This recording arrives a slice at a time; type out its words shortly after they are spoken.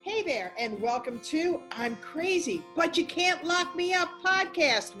Hey there, and welcome to I'm Crazy, But You Can't Lock Me Up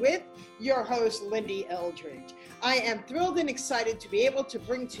podcast with your host, Lindy Eldridge. I am thrilled and excited to be able to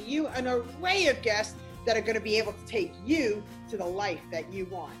bring to you an array of guests that are going to be able to take you to the life that you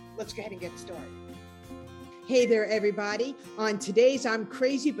want. Let's go ahead and get started. Hey there, everybody. On today's I'm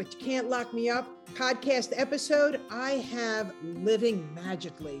Crazy, But You Can't Lock Me Up podcast episode, I have Living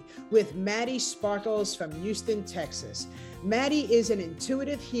Magically with Maddie Sparkles from Houston, Texas. Maddie is an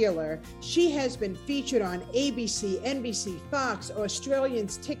intuitive healer. She has been featured on ABC, NBC, Fox,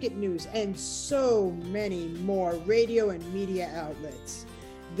 Australian's Ticket News, and so many more radio and media outlets.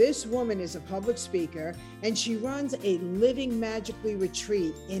 This woman is a public speaker, and she runs a Living Magically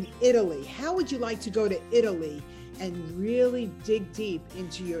retreat in Italy. How would you like to go to Italy and really dig deep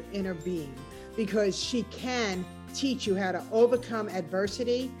into your inner being? Because she can teach you how to overcome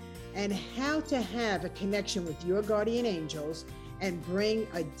adversity and how to have a connection with your guardian angels and bring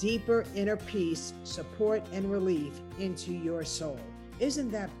a deeper inner peace, support, and relief into your soul.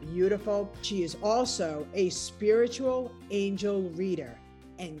 Isn't that beautiful? She is also a spiritual angel reader,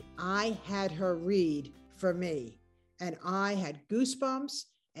 and I had her read for me, and I had goosebumps,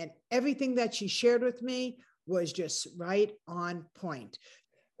 and everything that she shared with me was just right on point.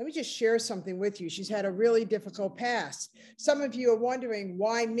 Let me just share something with you. She's had a really difficult past. Some of you are wondering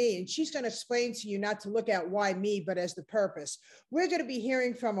why me, and she's going to explain to you not to look at why me, but as the purpose. We're going to be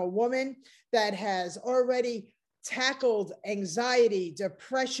hearing from a woman that has already tackled anxiety,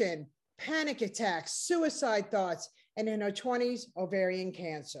 depression, panic attacks, suicide thoughts, and in her 20s, ovarian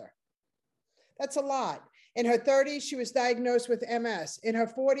cancer. That's a lot. In her 30s, she was diagnosed with MS. In her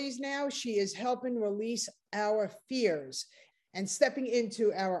 40s now, she is helping release our fears and stepping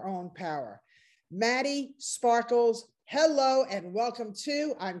into our own power. Maddie Sparkles, hello and welcome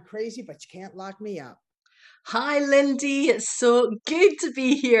to I'm Crazy, But You Can't Lock Me Up. Hi, Lindy. It's so good to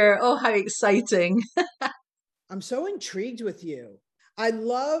be here. Oh, how exciting. I'm so intrigued with you. I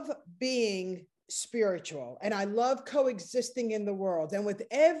love being spiritual and I love coexisting in the world. And with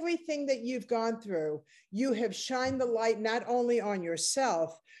everything that you've gone through, you have shined the light not only on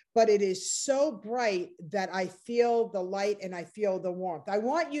yourself, but it is so bright that I feel the light and I feel the warmth. I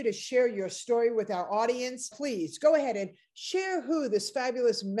want you to share your story with our audience. Please go ahead and share who this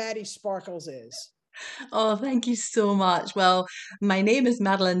fabulous Maddie Sparkles is. Oh, thank you so much. Well, my name is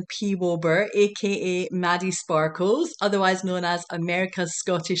Madeline P. Wober, aka Maddie Sparkles, otherwise known as America's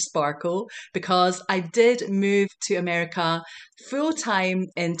Scottish Sparkle, because I did move to America full time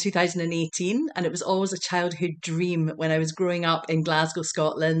in 2018, and it was always a childhood dream when I was growing up in Glasgow,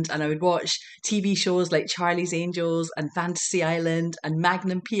 Scotland, and I would watch TV shows like Charlie's Angels and Fantasy Island and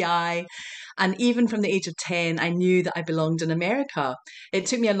Magnum PI. And even from the age of 10, I knew that I belonged in America. It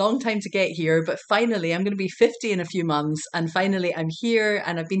took me a long time to get here, but finally, I'm going to be 50 in a few months. And finally, I'm here,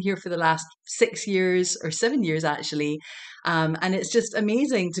 and I've been here for the last 6 years or 7 years, actually. And it's just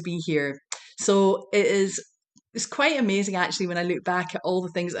amazing to be here. So it's quite amazing, actually, when I look back at all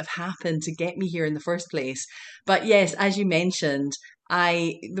the things that have happened to get me here in the first place. But yes, as you mentioned,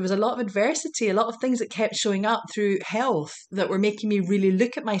 there was a lot of adversity, a lot of things that kept showing up through health that were making me really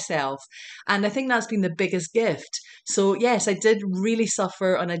look at myself. And I think that's been the biggest gift. So yes, I did really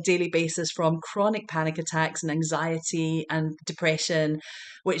suffer on a daily basis from chronic panic attacks and anxiety and depression,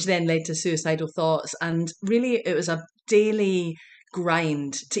 which then led to suicidal thoughts. And really, it was a daily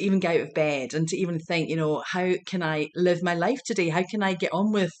grind to even get out of bed and to even think, how can I live my life today? How can I get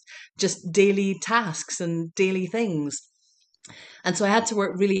on with just daily tasks and daily things? And so I had to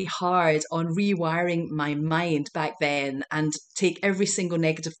work really hard on rewiring my mind back then and take every single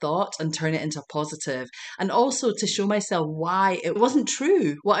negative thought and turn it into a positive. And also to show myself why it wasn't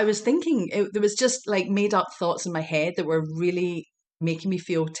true what I was thinking. There was just like made up thoughts in my head that were really making me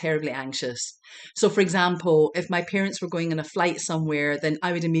feel terribly anxious. So, for example, if my parents were going on a flight somewhere, then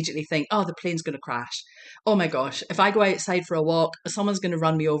I would immediately think, oh, the plane's going to crash. Oh my gosh, if I go outside for a walk, someone's going to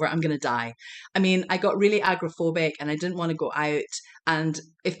run me over, I'm going to die. I mean, I got really agoraphobic and I didn't want to go out. And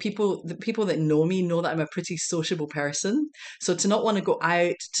if the people that know me know that I'm a pretty sociable person. So to not want to go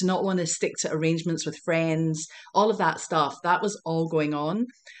out, to not want to stick to arrangements with friends, all of that stuff, that was all going on.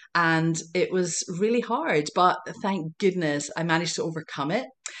 And it was really hard, but thank goodness I managed to overcome it.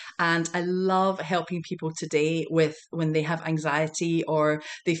 And I love helping people today with when they have anxiety or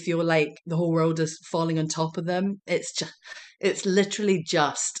they feel like the whole world is falling on top of them. It's literally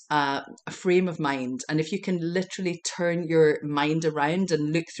just a frame of mind. And if you can literally turn your mind around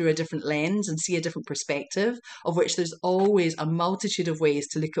and look through a different lens and see a different perspective, of which there's always a multitude of ways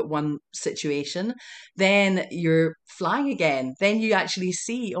to look at one situation, then you're flying again. Then you actually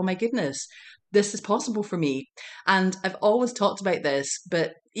see, oh my goodness, this is possible for me. And I've always talked about this,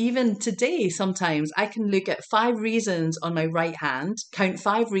 but even today, sometimes I can look at 5 reasons on my right hand, count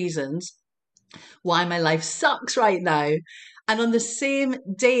 5 reasons why my life sucks right now. And on the same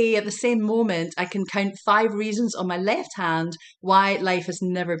day, at the same moment, I can count 5 reasons on my left hand why life has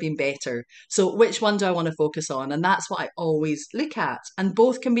never been better. So, which one do I want to focus on? And that's what I always look at. And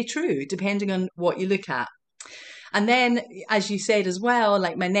both can be true depending on what you look at. And then, as you said as well,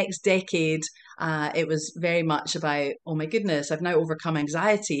 like my next decade, it was very much about, oh my goodness, I've now overcome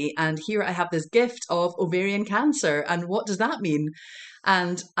anxiety. And here I have this gift of ovarian cancer. And what does that mean?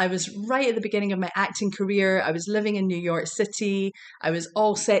 And I was right at the beginning of my acting career. I was living in New York City. I was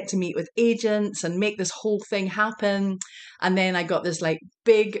all set to meet with agents and make this whole thing happen. And then I got this like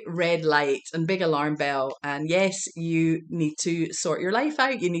big red light and big alarm bell. And yes, you need to sort your life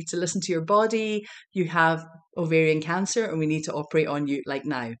out. You need to listen to your body. You have ovarian cancer and we need to operate on you like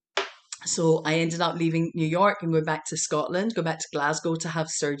now. So I ended up leaving New York and going back to Scotland, go back to Glasgow to have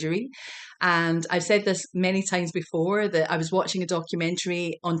surgery. And I've said this many times before that I was watching a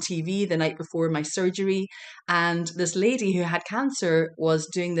documentary on TV the night before my surgery. And this lady who had cancer was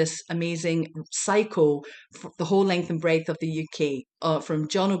doing this amazing cycle for the whole length and breadth of the UK, from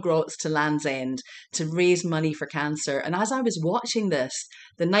John O'Groats to Land's End, to raise money for cancer. And as I was watching this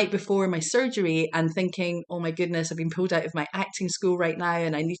the night before my surgery and thinking, oh my goodness, I've been pulled out of my acting school right now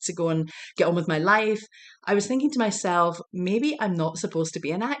and I need to go and get on with my life, I was thinking to myself, maybe I'm not supposed to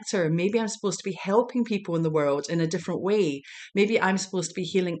be an actor. Maybe I'm supposed to be helping people in the world in a different way. Maybe I'm supposed to be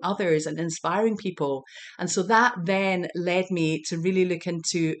healing others and inspiring people. And so that then led me to really look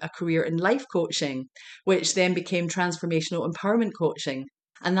into a career in life coaching, which then became transformational empowerment coaching.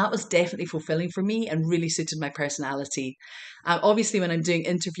 And that was definitely fulfilling for me and really suited my personality. Obviously, when I'm doing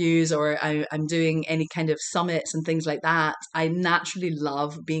interviews or I'm doing any kind of summits and things like that, I naturally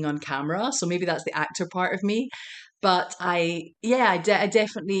love being on camera. So maybe that's the actor part of me. But I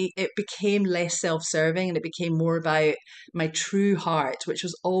definitely, it became less self-serving and it became more about my true heart, which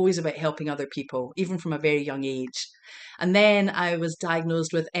was always about helping other people, even from a very young age. And then I was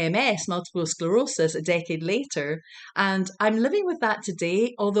diagnosed with MS, multiple sclerosis, a decade later. And I'm living with that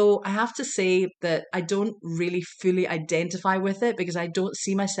today, although I have to say that I don't really fully identify with it because I don't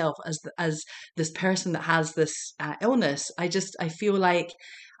see myself as this person that has this illness. I feel like,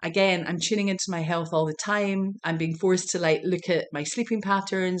 again, I'm tuning into my health all the time. I'm being forced to like look at my sleeping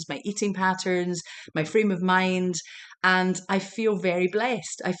patterns, my eating patterns, my frame of mind. And I feel very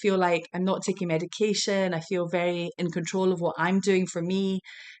blessed. I feel like I'm not taking medication. I feel very in control of what I'm doing for me,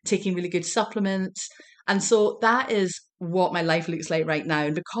 taking really good supplements. And so that is what my life looks like right now.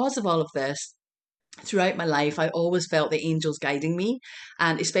 And because of all of this, throughout my life, I always felt the angels guiding me.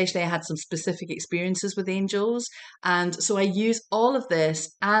 And especially, I had some specific experiences with angels. And so I use all of this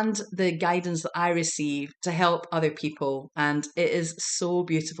and the guidance that I receive to help other people. And it is so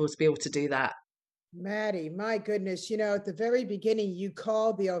beautiful to be able to do that. Maddie, my goodness, you know, at the very beginning, you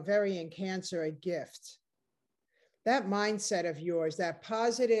called the ovarian cancer a gift. That mindset of yours, that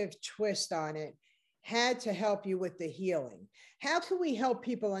positive twist on it, had to help you with the healing. How can we help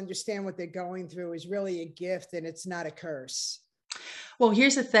people understand what they're going through is really a gift and it's not a curse? Well,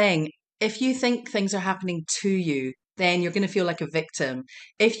 here's the thing. If you think things are happening to you, then you're going to feel like a victim.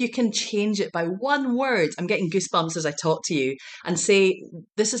 If you can change it by one word, I'm getting goosebumps as I talk to you, and say,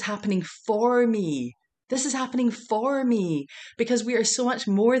 this is happening for me. This is happening for me because we are so much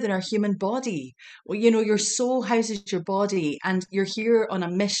more than our human body. Well, you know, your soul houses your body and you're here on a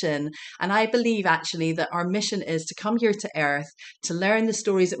mission. And I believe actually that our mission is to come here to earth, to learn the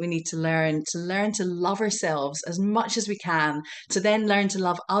stories that we need to learn to love ourselves as much as we can, to then learn to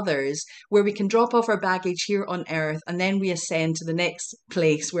love others, where we can drop off our baggage here on earth and then we ascend to the next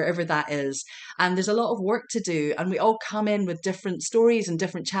place, wherever that is. And there's a lot of work to do. And we all come in with different stories and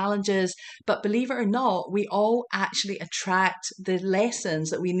different challenges. But believe it or not, we all actually attract the lessons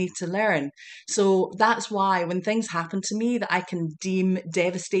that we need to learn. So that's why when things happen to me that I can deem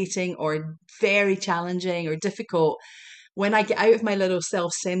devastating or very challenging or difficult, when I get out of my little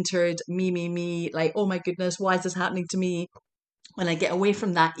self-centered me, like, oh my goodness, why is this happening to me? When I get away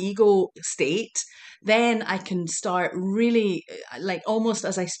from that ego state, then I can start really, like almost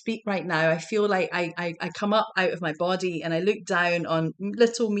as I speak right now, I feel like I come up out of my body and I look down on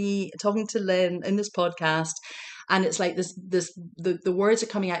little me talking to Lynn in this podcast. And it's like the words are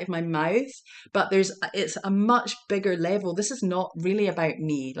coming out of my mouth, but it's a much bigger level. This is not really about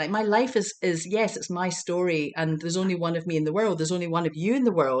me. Like my life is yes, it's my story, and there's only one of me in the world. There's only one of you in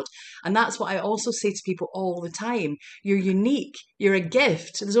the world. And that's what I also say to people all the time. You're unique. You're a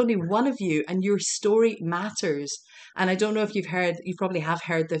gift. There's only one of you, and your story matters. And I don't know if you probably have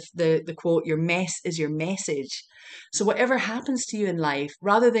heard the quote, your mess is your message. So whatever happens to you in life,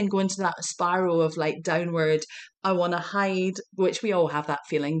 rather than go into that spiral of like downward, I want to hide, which we all have that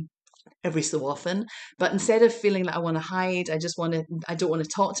feeling every so often. But instead of feeling that I want to hide, I don't want to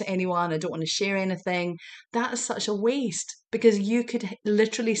talk to anyone, I don't want to share anything, that is such a waste because you could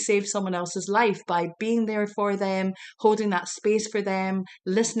literally save someone else's life by being there for them, holding that space for them,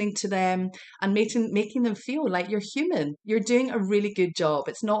 listening to them, and making them feel like you're human. You're doing a really good job.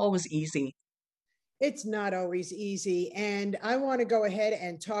 It's not always easy. It's not always easy. And I want to go ahead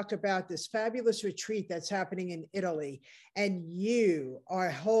and talk about this fabulous retreat that's happening in Italy, and you are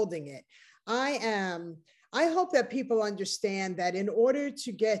holding it. I hope that people understand that in order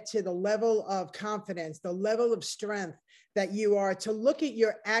to get to the level of confidence, the level of strength that you are, to look at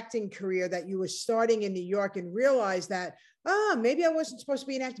your acting career that you were starting in New York and realize that, maybe I wasn't supposed to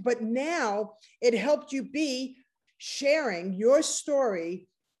be an actor, but now it helped you be sharing your story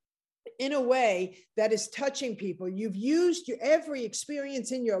in a way that is touching people. You've used every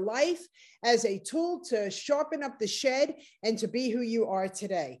experience in your life as a tool to sharpen up the shed and to be who you are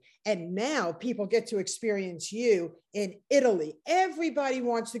today. And now people get to experience you in Italy. Everybody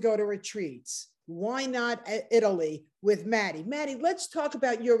wants to go to retreats. Why not Italy with Maddie? Maddie, let's talk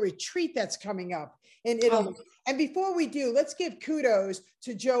about your retreat that's coming up in Italy. Oh, And before we do, let's give kudos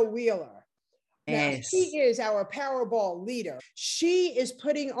to Joe Wheeler. Now, yes. she is our Powerball leader. She is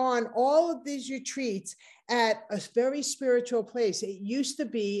putting on all of these retreats at a very spiritual place. It used to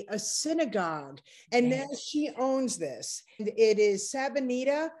be a synagogue, and now she owns this. And it is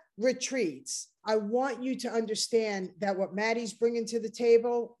Sabanita Retreats. I want you to understand that what Maddie's bringing to the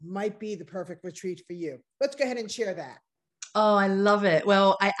table might be the perfect retreat for you. Let's go ahead and share that. Oh, I love it.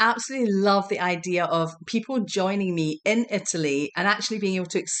 Well, I absolutely love the idea of people joining me in Italy and actually being able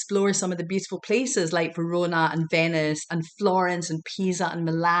to explore some of the beautiful places like Verona and Venice and Florence and Pisa and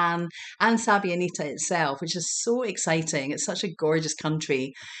Milan and Sabianita itself, which is so exciting. It's such a gorgeous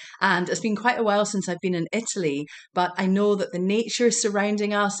country. And it's been quite a while since I've been in Italy, but I know that the nature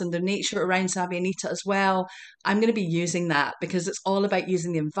surrounding us and the nature around Sabianita as well, I'm going to be using that because it's all about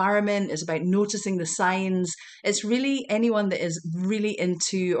using the environment. It's about noticing the signs. It's really anyone that is really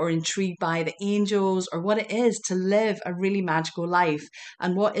into or intrigued by the angels or what it is to live a really magical life.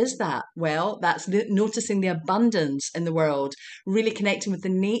 And what is that? Well, that's noticing the abundance in the world, really connecting with the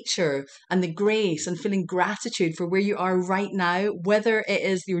nature and the grace and feeling gratitude for where you are right now, whether it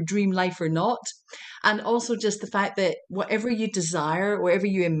is your dream life or not. And also just the fact that whatever you desire, whatever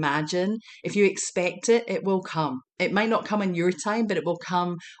you imagine, if you expect it, it will come. It might not come on your time, but it will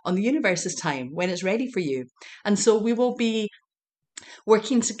come on the universe's time when it's ready for you. And so we will be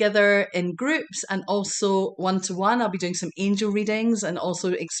working together in groups and also one to one. I'll be doing some angel readings and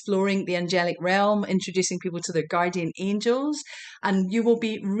also exploring the angelic realm, introducing people to their guardian angels. And you will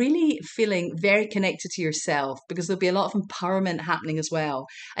be really feeling very connected to yourself because there'll be a lot of empowerment happening as well.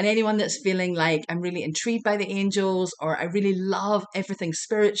 And anyone that's feeling like I'm really intrigued by the angels or I really love everything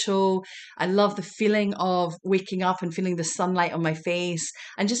spiritual, I love the feeling of waking up and feeling the sunlight on my face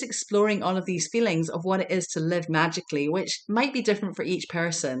and just exploring all of these feelings of what it is to live magically, which might be different for each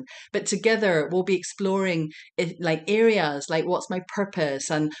person, but together we'll be exploring like areas like what's my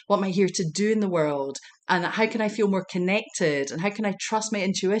purpose and what am I here to do in the world and how can I feel more connected and how can I trust my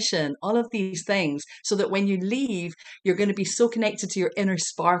intuition, all of these things, so that when you leave you're going to be so connected to your inner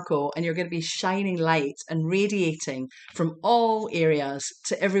sparkle and you're going to be shining light and radiating from all areas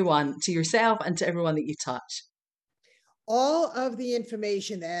to everyone, to yourself and to everyone that you touch. All of the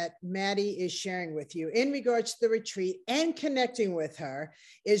information that Maddie is sharing with you in regards to the retreat and connecting with her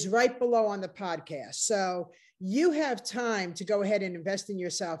is right below on the podcast. So you have time to go ahead and invest in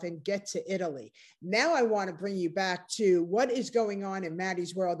yourself and get to Italy. Now I want to bring you back to what is going on in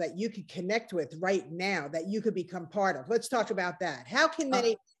Maddie's world that you could connect with right now, that you could become part of. Let's talk about that. How can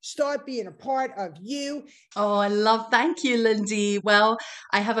they start being a part of you? Oh, thank you, Lindy. Well,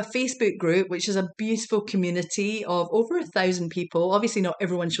 I have a Facebook group, which is a beautiful community of over 1,000 people. Obviously, not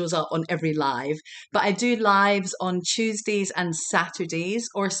everyone shows up on every live, but I do lives on Tuesdays and Saturdays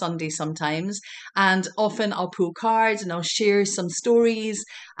or Sundays sometimes. And often I'll pull cards and I'll share some stories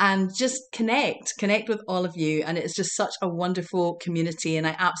and just connect with all of you. And it's just such a wonderful community and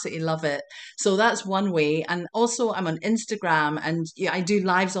I absolutely love it. So that's one way. And also I'm on Instagram and yeah, I do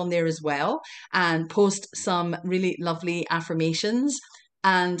lives on there as well and post some really lovely affirmations.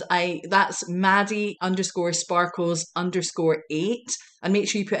 And that's Maddie _sparkles_8. And make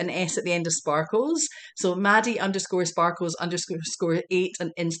sure you put an S at the end of sparkles. So Maddie _sparkles_8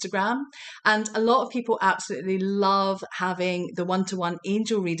 on Instagram. And a lot of people absolutely love having the one-to-one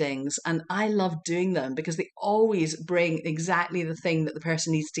angel readings. And I love doing them because they always bring exactly the thing that the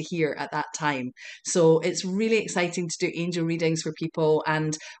person needs to hear at that time. So it's really exciting to do angel readings for people.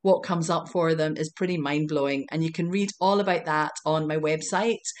 And what comes up for them is pretty mind-blowing. And you can read all about that on my website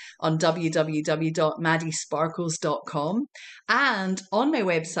on www.maddiesparkles.com. And on my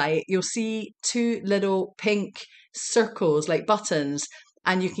website, you'll see 2 little pink circles like buttons,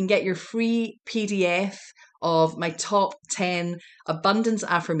 and you can get your free PDF of my top 10 abundance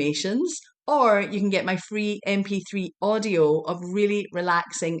affirmations, or you can get my free MP3 audio of really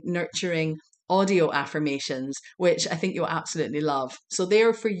relaxing, nurturing audio affirmations, which I think you'll absolutely love. So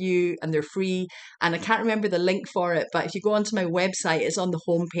they're for you and they're free. And I can't remember the link for it, but if you go onto my website, it's on the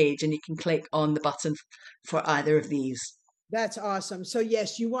homepage and you can click on the button for either of these. That's awesome. So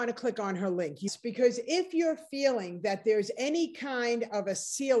yes, you want to click on her link because if you're feeling that there's any kind of a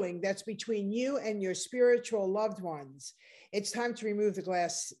ceiling that's between you and your spiritual loved ones, it's time to remove the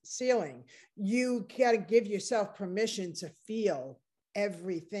glass ceiling. You got to give yourself permission to feel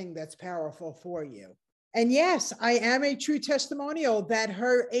everything that's powerful for you. And yes, I am a true testimonial that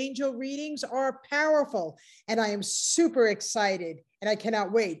her angel readings are powerful. And I am super excited and I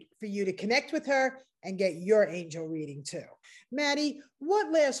cannot wait for you to connect with her and get your angel reading too. Maddie,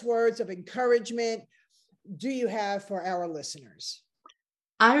 what last words of encouragement do you have for our listeners?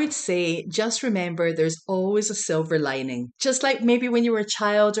 I would say just remember there's always a silver lining. Just like maybe when you were a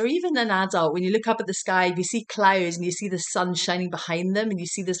child or even an adult, when you look up at the sky, you see clouds and you see the sun shining behind them and you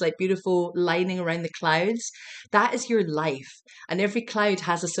see this like beautiful lining around the clouds. That is your life. And every cloud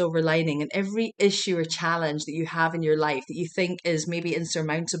has a silver lining, and every issue or challenge that you have in your life that you think is maybe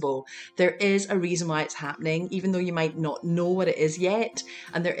insurmountable, there is a reason why it's happening, even though you might not know what it is yet.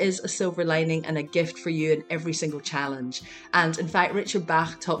 And there is a silver lining and a gift for you in every single challenge. And in fact, Richard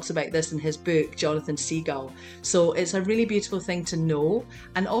Bach talks about this in his book, Jonathan Seagull. So it's a really beautiful thing to know,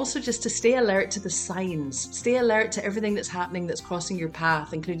 and also just to stay alert to the signs, stay alert to everything that's happening that's crossing your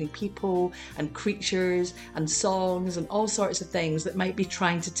path, including people and creatures and songs and all sorts of things that might be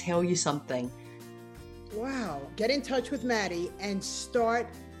trying to tell you something. Wow. Get in touch with Maddie and start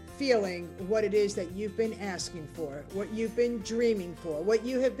feeling what it is that you've been asking for, what you've been dreaming for, what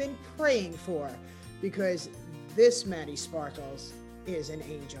you have been praying for, because this Maddie Sparkles is an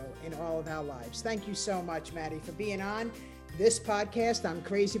angel in all of our lives. Thank you so much, Maddie, for being on this podcast. I'm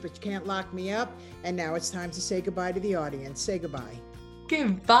crazy, but you can't lock me up. And now it's time to say goodbye to the audience. Say goodbye.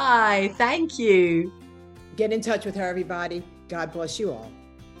 Goodbye. Thank you. Get in touch with her, everybody. God bless you all.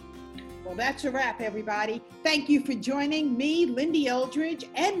 Well, that's a wrap, everybody. Thank you for joining me, Lindy Eldridge,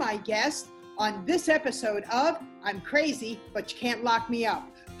 and my guest on this episode of I'm Crazy, but You Can't Lock Me Up.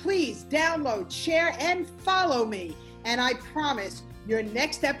 Please download, share, and follow me. And I promise your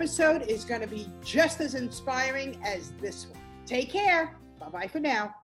next episode is going to be just as inspiring as this one. Take care. Bye-bye for now.